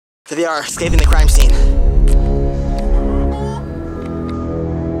Here they are, escaping the crime scene.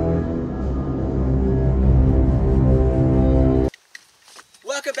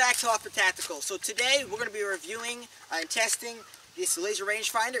 Welcome back to Off the Tactical. So today we're going to be reviewing and testing this laser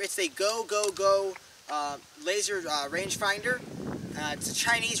rangefinder. It's a GoGoGo laser rangefinder. It's a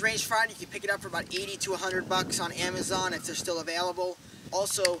Chinese rangefinder. You can pick it up for about 80 to 100 bucks on Amazon if they're still available.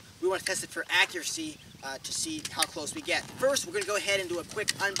 Also, we want to test it for accuracy to see how close we get. First, we're going to go ahead and do a quick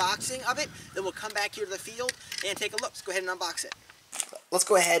unboxing of it. Then we'll come back here to the field and take a look. Let's go ahead and unbox it. Let's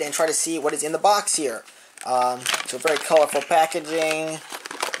go ahead and try to see what is in the box here. So very colorful packaging.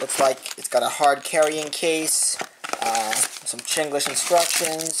 Looks like it's got a hard carrying case, some Chinglish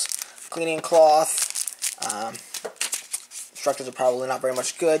instructions, cleaning cloth. Instructions are probably not very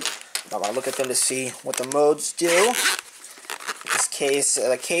much good. I want to look at them to see what the modes do. This case,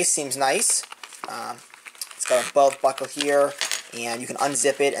 the case seems nice. It's got a belt buckle here, and you can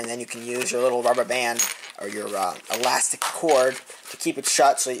unzip it, and then you can use your little rubber band or your elastic cord to keep it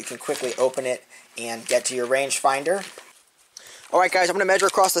shut so you can quickly open it and get to your rangefinder. Alright guys, I'm going to measure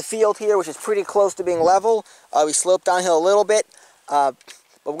across the field here, which is pretty close to being level. We slope downhill a little bit, but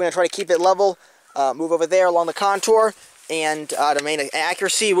we're going to try to keep it level. Move over there along the contour, and to maintain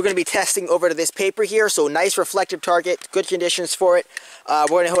accuracy, we're going to be testing over to this paper here. So nice reflective target, good conditions for it. We're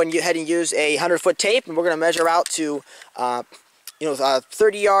going to go ahead and use a 100-foot tape, and we're going to measure out to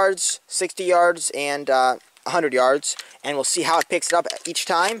 30 yards, 60 yards, and 100 yards, and we'll see how it picks it up each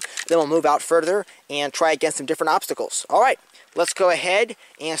time. Then we'll move out further and try against some different obstacles. All right, let's go ahead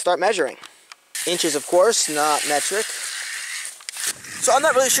and start measuring. Inches, of course, not metric. So I'm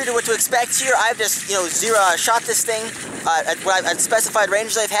not really sure what to expect here. I've just, shot this thing at specified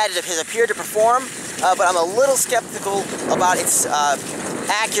ranges I've had. It has appeared to perform, but I'm a little skeptical about its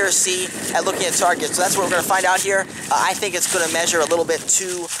accuracy at looking at targets. So that's what we're going to find out here. I think it's going to measure a little bit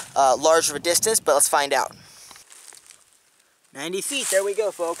too large of a distance, but let's find out. 90 feet, there we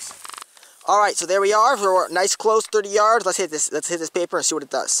go, folks. Alright, so there we are. We're nice close, 30 yards. Let's hit this paper and see what it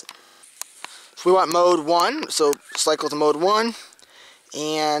does. So we want mode 1, so cycle to mode 1.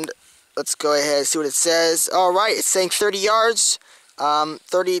 And let's go ahead and see what it says. Alright, it's saying 30 yards.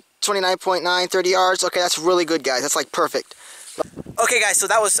 29.9, 30 yards. Okay, that's really good, guys. That's like perfect. Okay, guys, so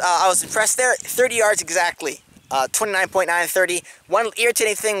that was, I was impressed there. 30 yards exactly. 29.9, 30. One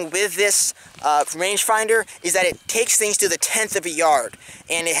irritating thing with this rangefinder is that it takes things to the 10th of a yard,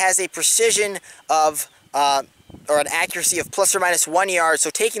 and it has a precision of, or an accuracy of plus or minus 1 yard. So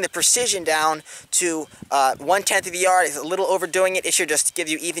taking the precision down to 1/10 of a yard is a little overdoing it. It should just give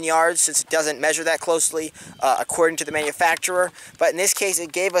you even yards since it doesn't measure that closely according to the manufacturer. But in this case,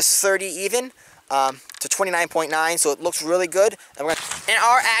 it gave us 30 even. To 29.9, so it looks really good. And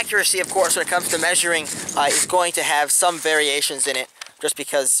our accuracy, of course, when it comes to measuring, is going to have some variations in it, just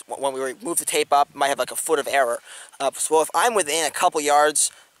because when we move the tape up, it might have like a foot of error. So if I'm within a couple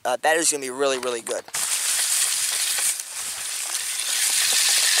yards, that is going to be really, really good.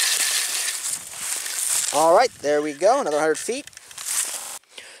 Alright, there we go, another 100 feet.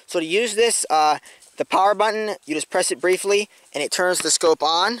 So to use this, the power button, you just press it briefly, and it turns the scope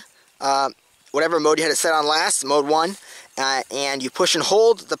on. Whatever mode you had it set on last, mode 1, and you push and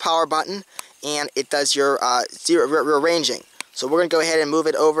hold the power button, and it does your rearranging. So we're going to go ahead and move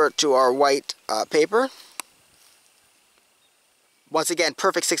it over to our white paper. Once again,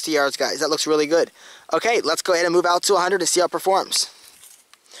 perfect 60 yards, guys. That looks really good. Okay, let's go ahead and move out to 100 and see how it performs.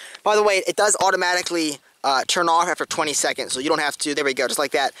 By the way, it does automatically turn off after 20 seconds, so you don't have to, there we go, just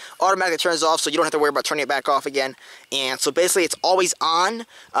like that. Automatically turns off, so you don't have to worry about turning it back off again. And so basically it's always on,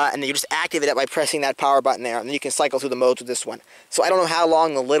 and then you just activate it by pressing that power button there, and then you can cycle through the modes with this one. So I don't know how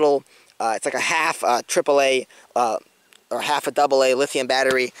long the little, it's like a half AAA, or half a AA lithium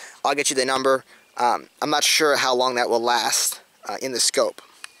battery. I'll get you the number. I'm not sure how long that will last in the scope.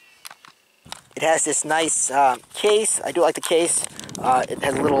 It has this nice case. I do like the case. It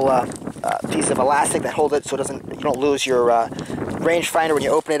has a little piece of elastic that holds it so you don't lose your rangefinder when you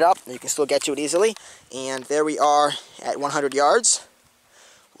open it up. You can still get to it easily. And there we are at 100 yards.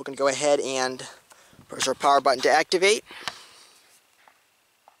 We're going to go ahead and push our power button to activate.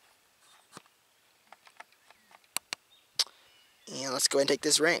 And let's go ahead and take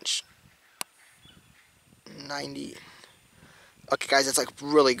this range. 90. Okay, guys, that's like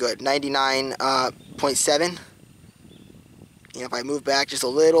really good. 99.7. And if I move back just a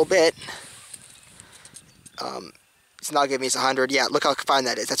little bit, it's now giving me 100. Yeah, look how fine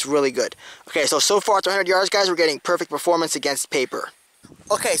that is. That's really good. Okay, so far at 100 yards, guys, we're getting perfect performance against paper.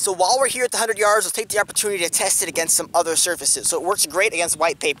 Okay, so while we're here at the 100 yards, let's take the opportunity to test it against some other surfaces. So it works great against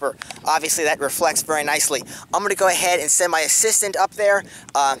white paper. Obviously, that reflects very nicely. I'm going to go ahead and send my assistant up there,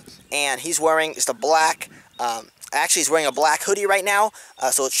 and he's wearing just a black, actually he's wearing a black hoodie right now,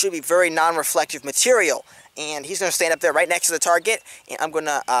 so it should be very non-reflective material. And he's going to stand up there right next to the target, and I'm going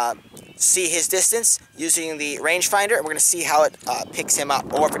to see his distance using the rangefinder, and we're going to see how it picks him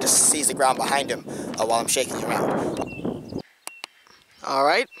up, or if it just sees the ground behind him while I'm shaking him around. All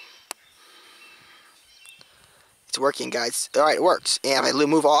right. It's working, guys. All right, it works. And if I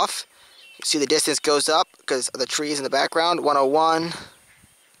move off, you see the distance goes up because of the trees in the background. 101,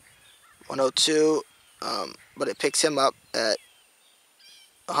 102, but it picks him up at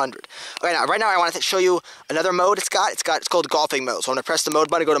 100. All right, right now I want to show you another mode it's got. It's called golfing mode. So I'm going to press the mode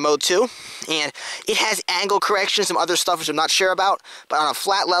button, go to mode 2, and it has angle correction, some other stuff which I'm not sure about, but on a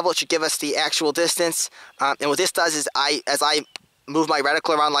flat level it should give us the actual distance. And what this does is as I move my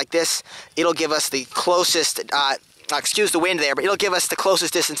reticle around like this, it'll give us the closest, excuse the wind there, but it'll give us the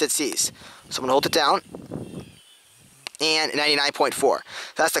closest distance it sees. So I'm going to hold it down, and 99.4.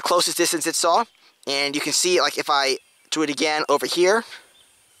 That's the closest distance it saw, and you can see, like, if I do it again over here,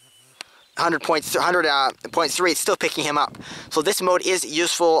 100.3, it's still picking him up. So this mode is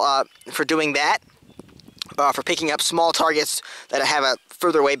useful for doing that, for picking up small targets that have a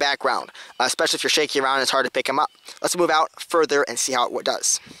further away background, especially if you're shaking around and it's hard to pick them up. Let's move out further and see how it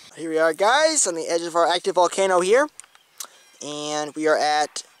does. Here we are, guys, on the edge of our active volcano here, and we are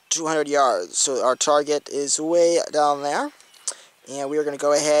at 200 yards. So our target is way down there, and we are going to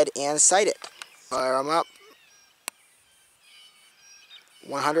go ahead and sight it. Fire them up.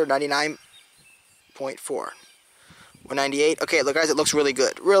 199.4. 198. Okay, look, guys, it looks really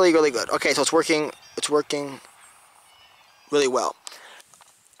good. Really, really good. Okay, so it's working really well.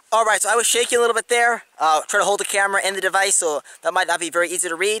 All right, so I was shaking a little bit there, trying to hold the camera and the device, so that might not be very easy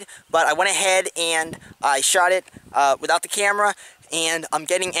to read, but I went ahead and I shot it without the camera, and I'm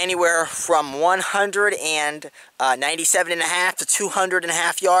getting anywhere from 197.5 to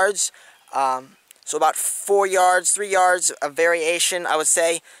 200.5 yards. So about 4 yards, 3 yards of variation, I would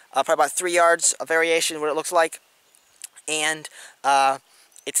say. Probably about 3 yards of variation, what it looks like. And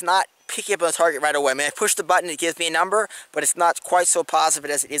it's not picking up on the target right away. I mean, I push the button, it gives me a number, but it's not quite so positive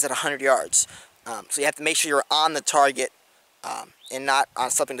as it is at 100 yards. So you have to make sure you're on the target and not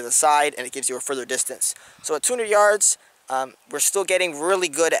on something to the side, and it gives you a further distance. So at 200 yards, we're still getting really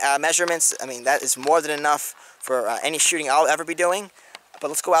good measurements. I mean, that is more than enough for any shooting I'll ever be doing. But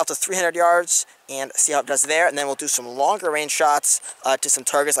let's go out to 300 yards and see how it does there, and then we'll do some longer range shots to some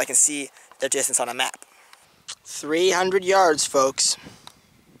targets I can see their distance on a map. 300 yards, folks.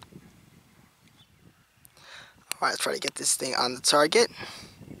 All right, let's try to get this thing on the target.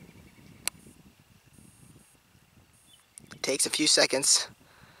 It takes a few seconds.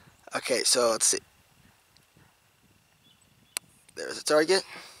 Okay, so let's see. There's the target.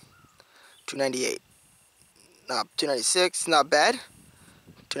 298. 296, not bad.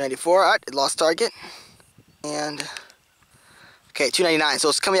 294, all right, it lost target. And, okay, 299, so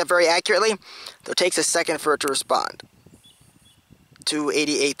it's coming up very accurately, though it takes a second for it to respond.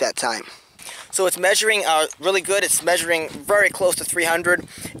 288 that time. So it's measuring really good. It's measuring very close to 300.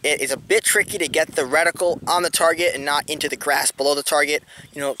 It is a bit tricky to get the reticle on the target and not into the grass below the target,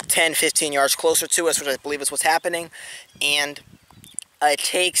 10, 15 yards closer to us, which I believe is what's happening. And it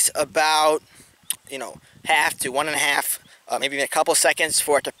takes about, half to 1.5, maybe even a couple seconds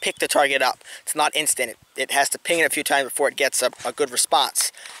for it to pick the target up. It's not instant. It has to ping it a few times before it gets a good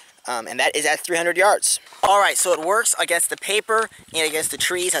response. And that is at 300 yards. All right, so it works against the paper and against the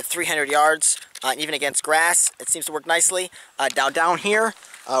trees at 300 yards, even against grass. It seems to work nicely. Down here,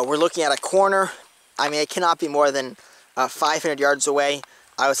 we're looking at a corner. I mean, it cannot be more than 500 yards away.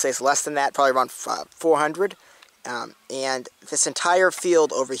 I would say it's less than that, probably around 400. And this entire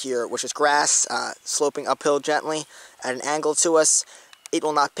field over here, which is grass, sloping uphill gently at an angle to us, it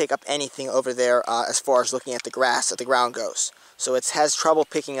will not pick up anything over there as far as looking at the grass, at the ground goes. So it has trouble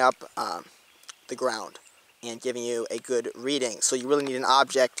picking up the ground and giving you a good reading. So you really need an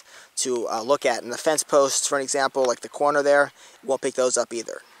object to look at. And the fence posts, for an example, like the corner there, won't pick those up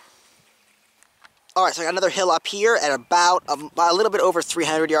either. All right, so I got another hill up here at about a little bit over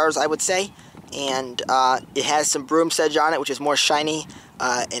 300 yards, I would say. And it has some broom sedge on it, which is more shiny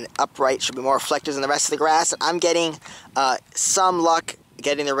and upright, should be more reflective than the rest of the grass. And I'm getting some luck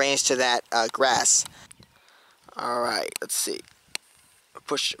getting the range to that grass. All right, let's see.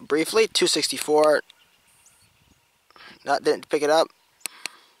 Push briefly, 264. Didn't pick it up.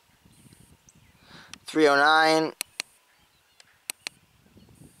 309.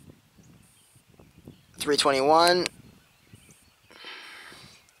 321.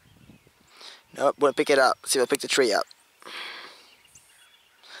 Nope, wouldn't pick it up. Let's see if it'll pick the tree up.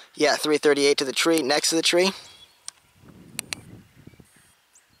 Yeah, 338 to the tree, next to the tree.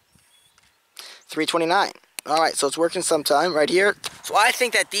 329. Alright, so it's working sometime right here. So I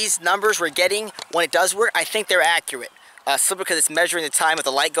think that these numbers we're getting, when it does work, I think they're accurate. Simply because it's measuring the time with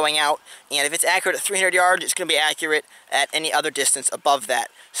the light going out, and if it's accurate at 300 yards, it's going to be accurate at any other distance above that,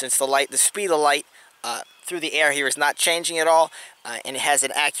 since the speed of the light through the air here is not changing at all, and it has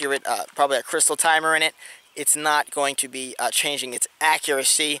an accurate, probably a crystal timer in it. It's not going to be changing its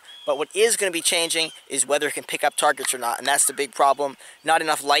accuracy, but what is going to be changing is whether it can pick up targets or not, and that's the big problem. Not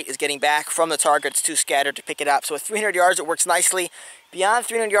enough light is getting back from the target. It's too scattered to pick it up. So at 300 yards, it works nicely. Beyond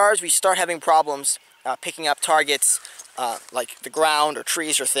 300 yards, we start having problems picking up targets like the ground or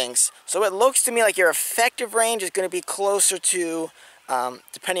trees or things. So it looks to me like your effective range is going to be closer to,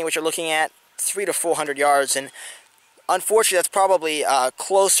 depending on what you're looking at, 300 to 400 yards, and unfortunately, that's probably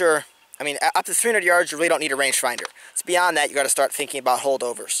closer. I mean, up to 300 yards, you really don't need a rangefinder. So beyond that, you got to start thinking about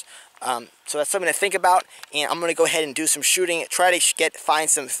holdovers. So that's something to think about, and I'm going to go ahead and do some shooting, try to find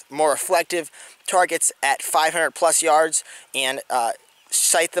some more reflective targets at 500 plus yards, and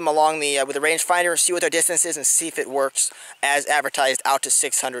sight them along the with a rangefinder, see what their distance is, and see if it works as advertised out to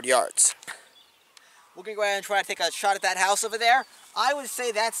 600 yards. We're going to go ahead and try to take a shot at that house over there. I would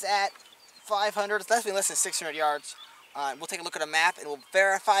say that's at 500, it's definitely less than 600 yards. We'll take a look at a map and we'll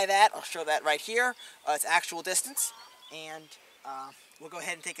verify that. I'll show that right here. It's actual distance, and we'll go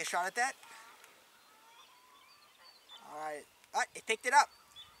ahead and take a shot at that. Alright, it picked it up.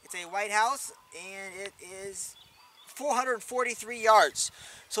 It's a white house, and it is 443 yards.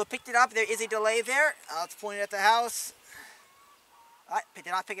 So it picked it up. There is a delay there. It's pointed at the house. Did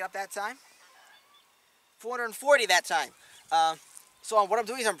not pick it up that time. 440 that time. So what I'm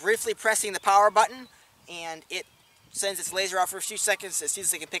doing is I'm briefly pressing the power button, and it sends its laser out for a few seconds as soon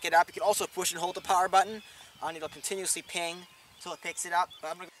as it can pick it up. You can also push and hold the power button, and it'll continuously ping until it picks it up.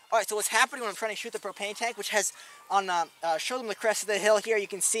 Alright, so what's happening when I'm trying to shoot the propane tank, which has on show them the crest of the hill here, you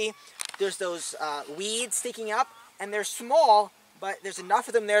can see there's those weeds sticking up, and they're small, but there's enough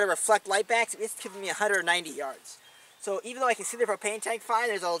of them there to reflect light back, so it's giving me 190 yards. So even though I can see the propane tank fine,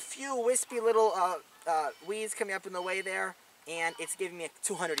 there's a few wispy little weeds coming up in the way there, and it's giving me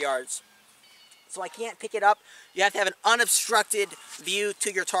 200 yards. So I can't pick it up. You have to have an unobstructed view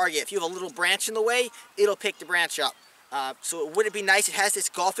to your target. If you have a little branch in the way, it'll pick the branch up. So would it be nice? It has this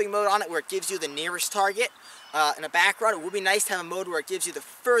golfing mode on it where it gives you the nearest target in the background. It would be nice to have a mode where it gives you the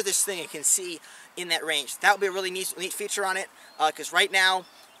furthest thing it can see in that range. That would be a really neat feature on it, because right now,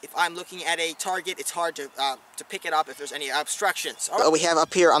 if I'm looking at a target, it's hard to pick it up if there's any obstructions. What we have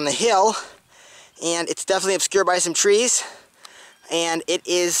up here on the hill, and it's definitely obscured by some trees, and it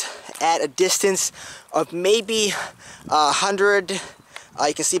is at a distance of maybe 100.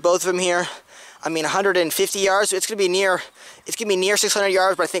 You can see both of them here. I mean 150 yards. So it's gonna be near 600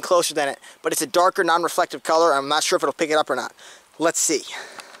 yards, but I think closer than it. But it's a darker, non-reflective color. I'm not sure if it'll pick it up or not. Let's see.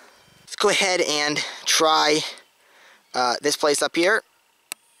 Let's go ahead and try this place up here.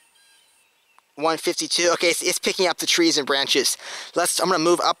 152. Okay, it's picking up the trees and branches. I'm going to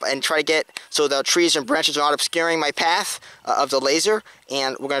move up and try to get so the trees and branches are not obscuring my path of the laser,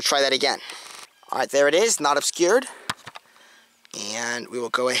 and we're going to try that again. All right, there it is, not obscured. And we will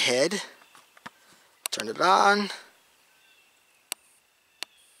go ahead, turn it on.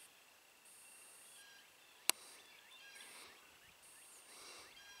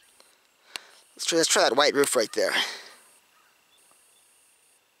 Let's try that white roof right there.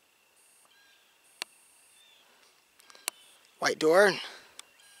 White door.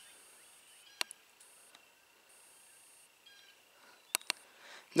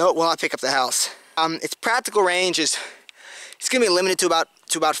 No, it will not pick up the house. Its practical range is going to be limited to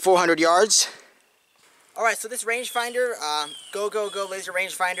about 400 yards. All right, so this rangefinder, GoGoGo laser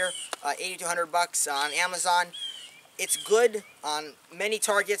rangefinder, $80 to $100 on Amazon. It's good on many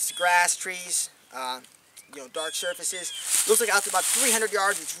targets, grass, trees, dark surfaces. Looks like out to about 300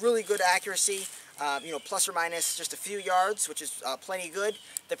 yards. It's really good accuracy. Plus or minus just a few yards, which is plenty good.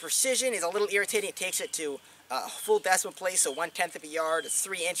 The precision is a little irritating. It takes it to a full decimal place, so 1/10 of a yard. It's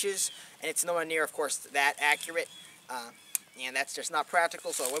 3 inches, and it's nowhere near, of course, that accurate. And that's just not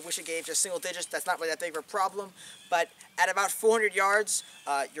practical, so I wish it gave just single digits. That's not really that big of a problem. But at about 400 yards,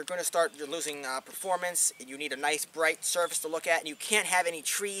 you're losing performance. You need a nice, bright surface to look at, and you can't have any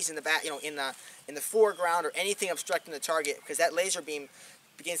trees in the back, in the foreground or anything obstructing the target, because that laser beam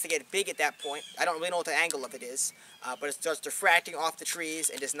begins to get big at that point. I don't really know what the angle of it is, but it starts diffracting off the trees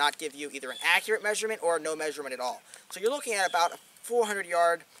and does not give you either an accurate measurement or no measurement at all. So you're looking at about a 400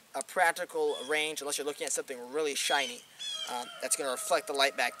 yard practical range, unless you're looking at something really shiny that's going to reflect the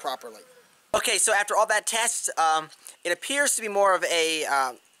light back properly. Okay, so after all that test, it appears to be more of a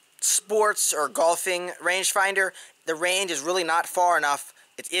sports or golfing rangefinder. The range is really not far enough,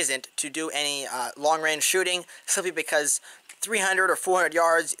 it isn't, to do any long-range shooting, simply because 300 or 400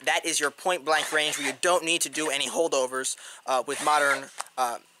 yards, that is your point-blank range where you don't need to do any holdovers with modern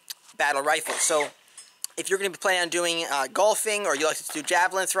battle rifles. So if you're going to be planning on doing golfing, or you like to do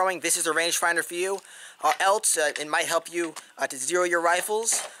javelin throwing, this is a rangefinder for you. Else, it might help you to zero your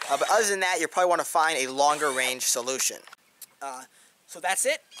rifles. But other than that, you probably want to find a longer range solution. So that's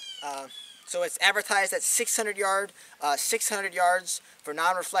it. So it's advertised at 600 yards for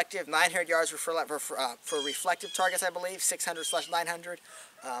non-reflective, 900 yards for reflective targets, I believe, 600/900.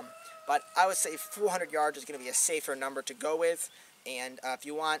 But I would say 400 yards is going to be a safer number to go with. And if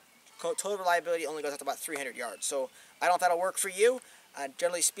you want total reliability, only goes up to about 300 yards. So I don't know if that'll work for you.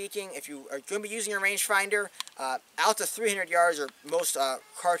 Generally speaking, if you are going to be using a rangefinder, out to 300 yards, or most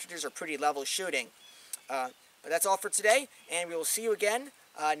cartridges are pretty level shooting. But that's all for today, and we will see you again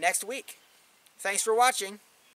next week. Thanks for watching.